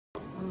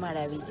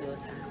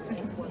Maravillosa.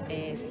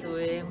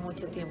 Estuve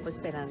mucho tiempo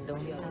esperando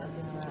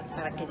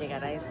para que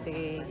llegara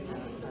este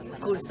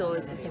curso,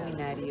 este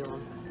seminario.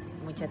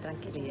 Mucha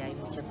tranquilidad y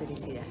mucha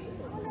felicidad.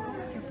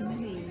 ¿Qué opinas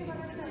de Ingrith?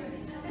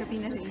 ¿Qué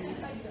opinas de Ingrith?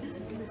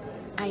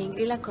 A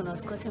Ingrid la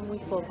conozco hace muy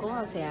poco,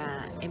 o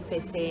sea,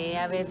 empecé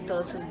a ver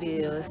todos sus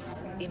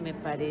videos y me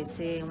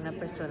parece una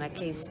persona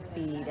que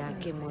inspira,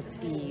 que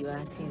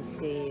motiva,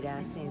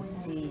 sincera,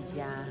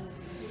 sencilla,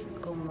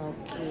 como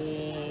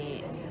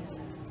que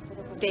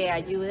te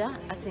ayuda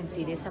a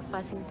sentir esa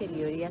paz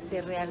interior y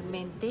hacer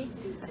realmente,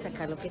 a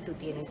sacar lo que tú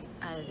tienes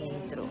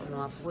adentro,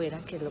 no afuera,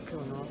 que es lo que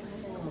uno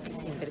como que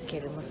siempre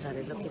quiere mostrar,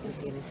 es lo que tú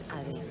tienes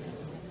adentro.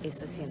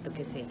 Eso siento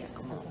que es ella,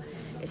 como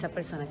esa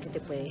persona que te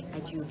puede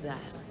ayudar,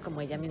 como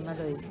ella misma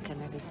lo dice,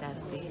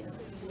 canalizarte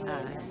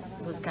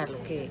a buscar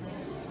lo que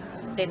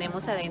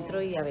tenemos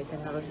adentro y a veces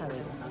no lo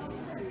sabemos.